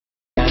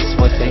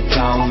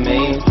on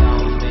me.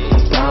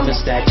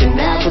 Promise that you'll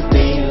never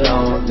be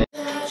lonely.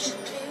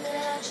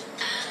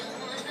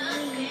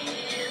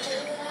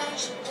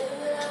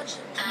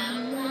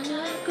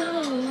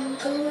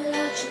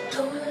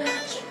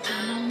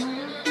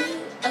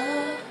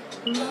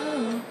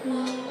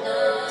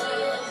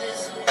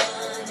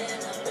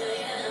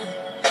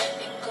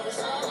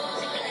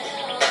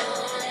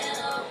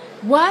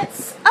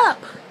 What's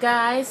up,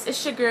 guys?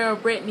 It's your girl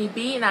Brittany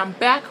B, and I'm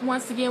back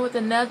once again with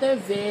another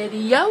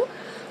video.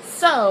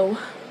 So,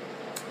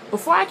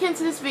 before I get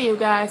into this video,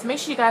 guys, make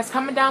sure you guys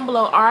comment down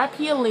below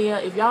R.I.P.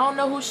 Aaliyah. If y'all don't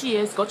know who she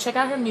is, go check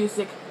out her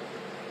music.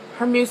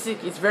 Her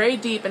music is very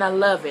deep, and I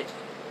love it.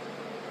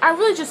 I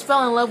really just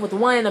fell in love with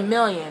One in a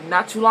Million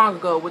not too long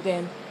ago,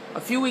 within a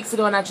few weeks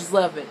ago, and I just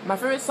love it. My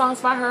favorite songs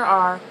by her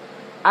are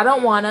I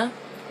Don't Wanna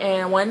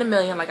and One in a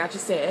Million, like I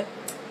just said.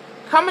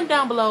 Comment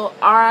down below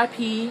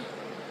R.I.P.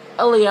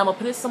 Aaliyah. I'm going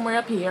to put it somewhere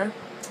up here.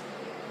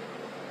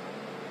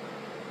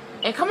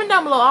 And comment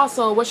down below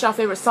also what's your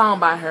favorite song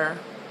by her.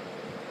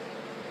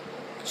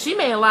 She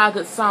made a lot of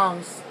good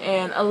songs.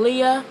 And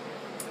Aaliyah,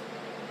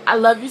 I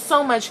love you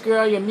so much,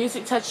 girl. Your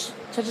music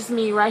touches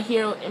me right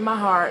here in my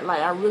heart. Like,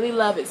 I really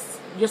love it.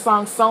 Your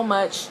song so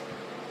much.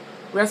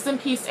 Rest in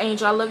peace,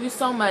 Angel. I love you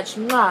so much.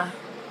 Mwah.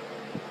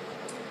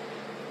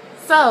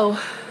 So,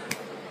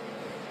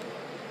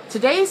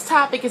 today's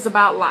topic is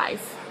about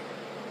life.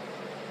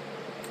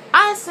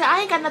 Honestly,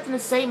 I ain't got nothing to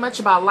say much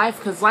about life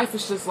because life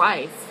is just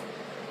life.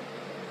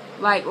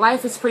 Like,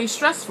 life is pretty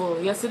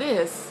stressful. Yes, it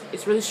is.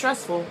 It's really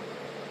stressful.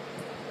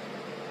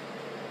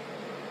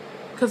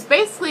 Because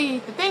basically,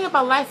 the thing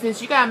about life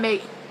is you gotta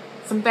make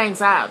some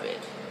things out of it.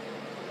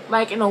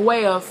 Like, in a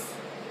way of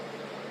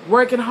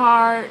working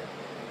hard,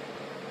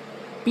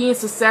 being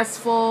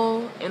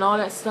successful, and all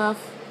that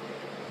stuff.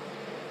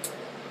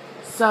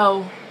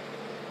 So,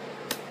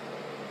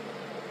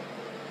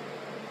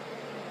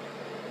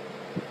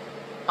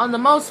 on the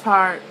most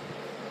part,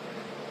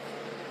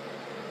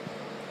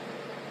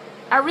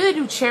 I really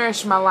do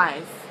cherish my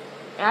life,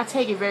 and I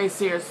take it very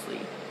seriously,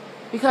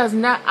 because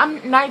now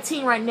I'm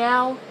 19 right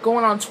now,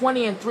 going on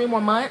 20 in 3 more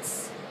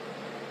months,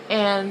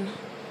 and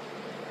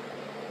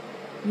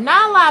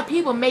not a lot of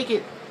people make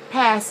it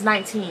past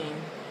 19.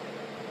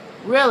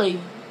 Really,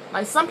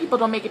 like, some people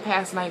don't make it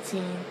past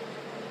 19.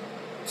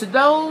 To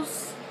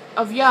those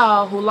of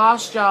y'all who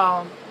lost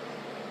y'all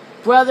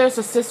brothers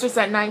or sisters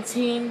at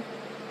 19,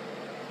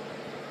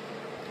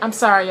 I'm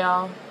sorry,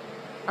 y'all.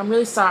 I'm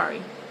really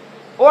sorry.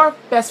 Or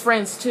best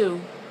friends, too.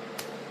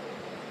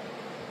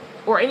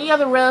 Or any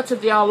other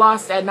relative y'all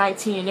lost at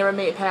 19 and never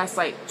made it past,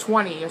 like,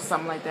 20 or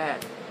something like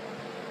that.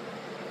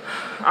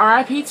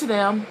 R.I.P. to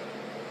them.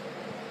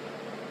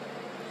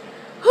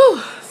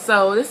 Whew.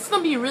 So, this is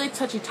going to be a really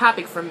touchy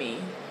topic for me.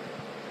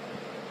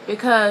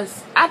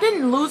 Because I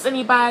didn't lose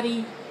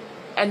anybody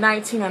at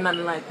 19 or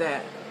nothing like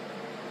that.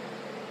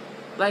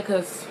 Like,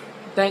 because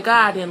thank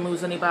God I didn't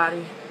lose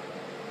anybody.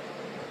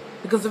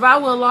 Because if I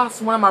would have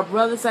lost one of my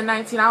brothers at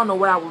 19, I don't know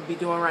what I would be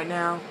doing right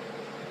now.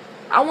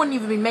 I wouldn't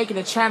even be making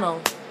a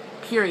channel,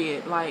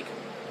 period. Like,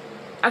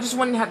 I just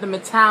wouldn't have the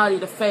mentality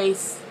to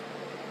face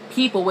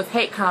people with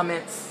hate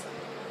comments.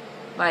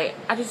 Like,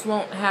 I just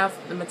won't have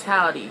the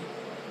mentality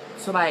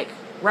to, like,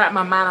 wrap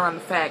my mind around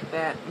the fact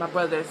that my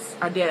brothers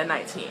are dead at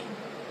 19.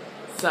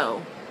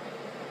 So,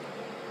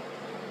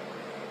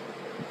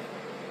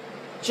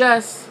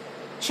 just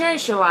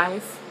cherish your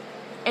life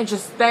and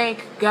just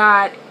thank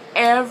God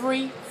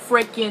every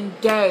freaking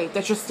day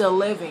that you're still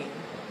living,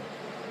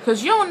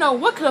 because you don't know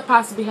what could have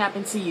possibly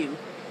happened to you.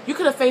 You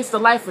could have faced a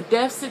life and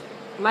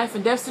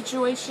death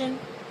situation.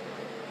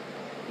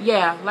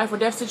 Yeah, life or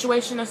death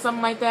situation or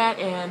something like that,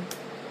 and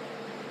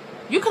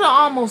you could have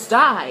almost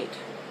died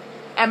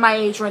at my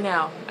age right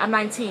now. I'm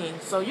 19,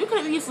 so you could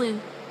have easily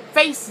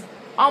faced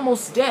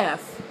almost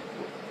death,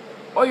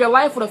 or your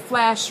life would have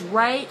flashed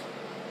right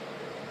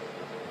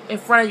in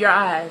front of your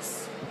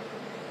eyes.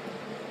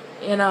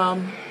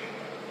 And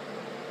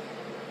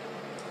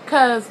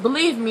because,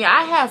 believe me,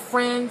 I have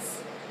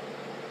friends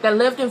that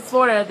lived in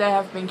Florida that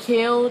have been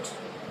killed.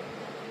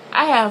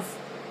 I have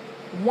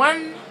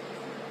one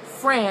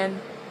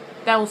friend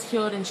that was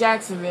killed in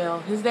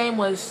Jacksonville. His name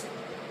was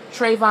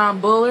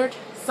Trayvon Bullard.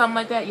 Something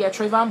like that. Yeah,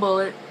 Trayvon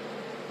Bullard.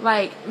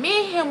 Like,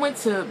 me and him went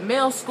to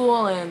middle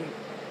school and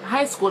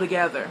high school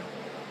together.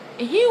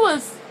 And he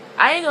was,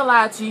 I ain't gonna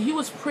lie to you, he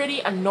was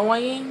pretty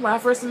annoying when I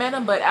first met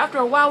him. But after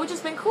a while, we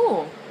just been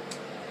cool.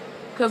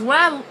 Because when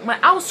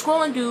I was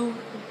scrolling through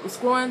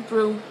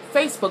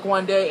Facebook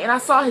one day, and I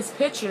saw his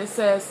picture, and it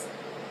says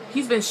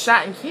he's been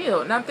shot and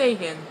killed, and I'm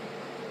thinking,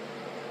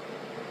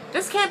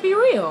 this can't be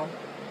real.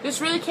 This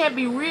really can't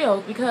be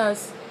real,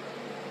 because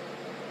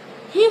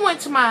he went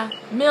to my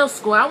middle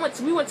school.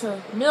 We went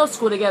to middle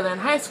school together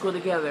and high school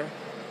together.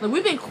 Like,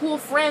 we've been cool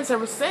friends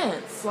ever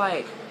since.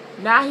 Like,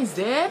 now he's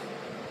dead,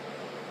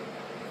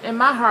 and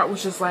my heart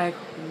was just like,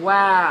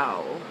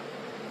 wow.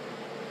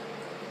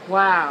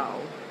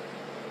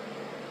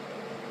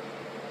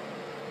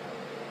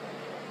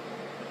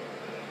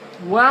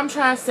 What I'm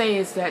trying to say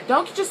is that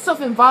don't get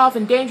yourself involved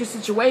in dangerous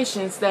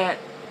situations that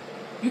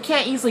you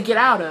can't easily get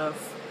out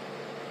of.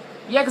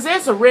 Yeah, because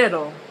there's a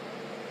riddle.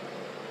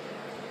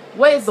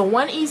 What is the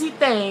one easy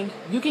thing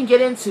you can get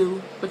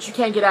into, but you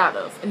can't get out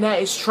of? And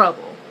that is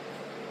trouble.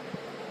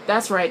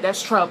 That's right,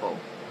 that's trouble.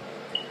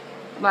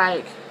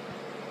 Like,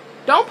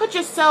 don't put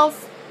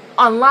yourself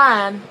on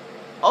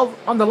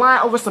the line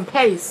over some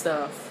petty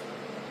stuff.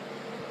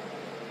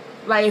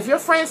 Like, if your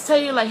friends tell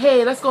you, like,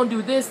 hey, let's go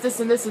do this, this,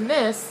 and this, and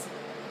this,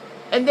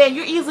 and then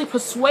you're easily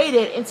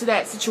persuaded into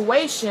that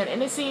situation,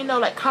 and then see, you know,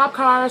 like, cop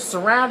cars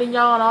surrounding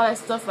y'all and all that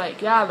stuff, like,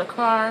 get out of the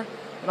car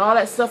and all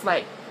that stuff,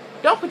 like,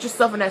 don't put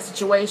yourself in that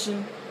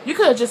situation. You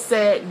could have just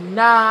said,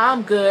 nah,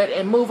 I'm good,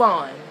 and move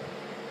on.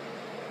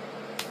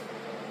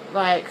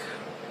 Like,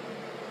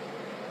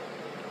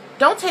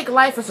 don't take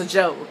life as a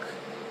joke,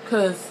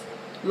 because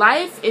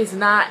life is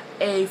not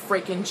a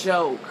freaking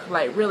joke.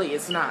 Like, really,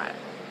 it's not.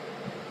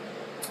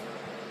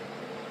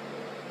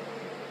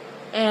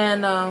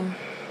 And,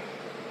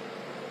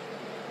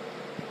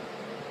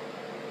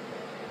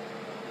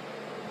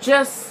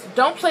 just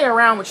don't play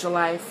around with your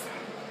life.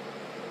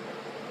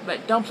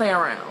 Like, don't play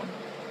around.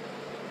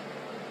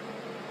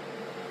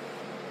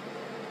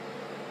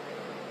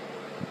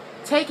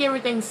 Take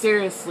everything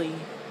seriously.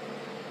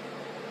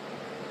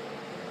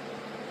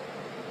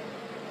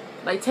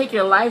 Like, take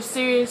your life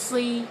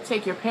seriously.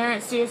 Take your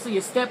parents seriously.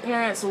 Your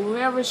step-parents, or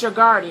whoever's your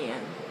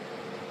guardian.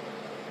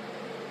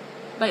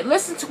 Like,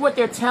 listen to what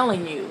they're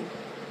telling you.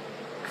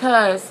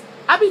 Because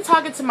I be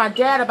talking to my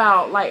dad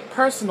about, like,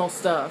 personal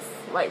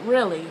stuff. Like,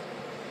 really.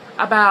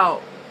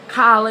 About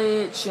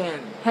college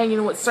and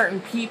hanging with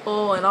certain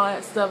people and all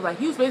that stuff. Like,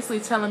 he was basically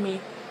telling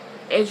me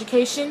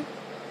education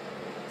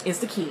is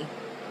the key.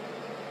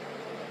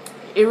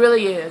 It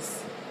really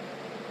is.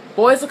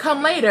 Boys will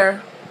come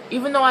later,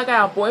 even though I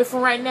got a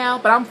boyfriend right now,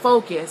 but I'm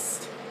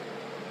focused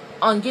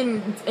on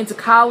getting into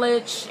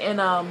college and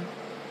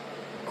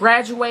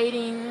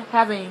graduating,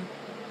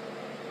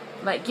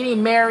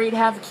 getting married,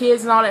 having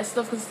kids and all that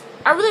stuff, because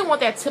I really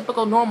want that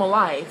typical normal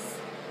life.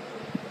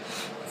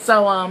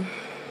 So,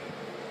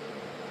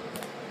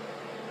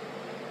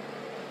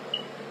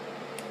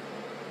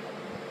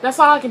 that's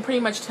all I can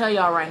pretty much tell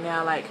y'all right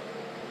now. Like,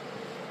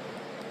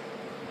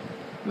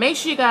 make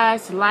sure you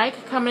guys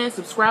like, comment, and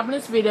subscribe on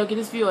this video. Give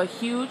this video a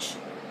huge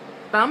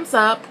thumbs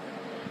up.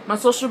 My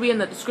social will be in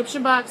the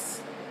description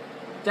box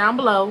down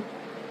below.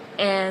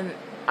 And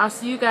I'll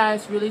see you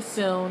guys really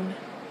soon.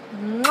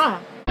 Mwah!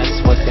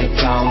 That's what they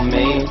call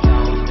me.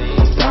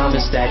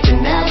 Promise that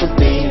you'll never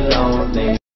be lonely.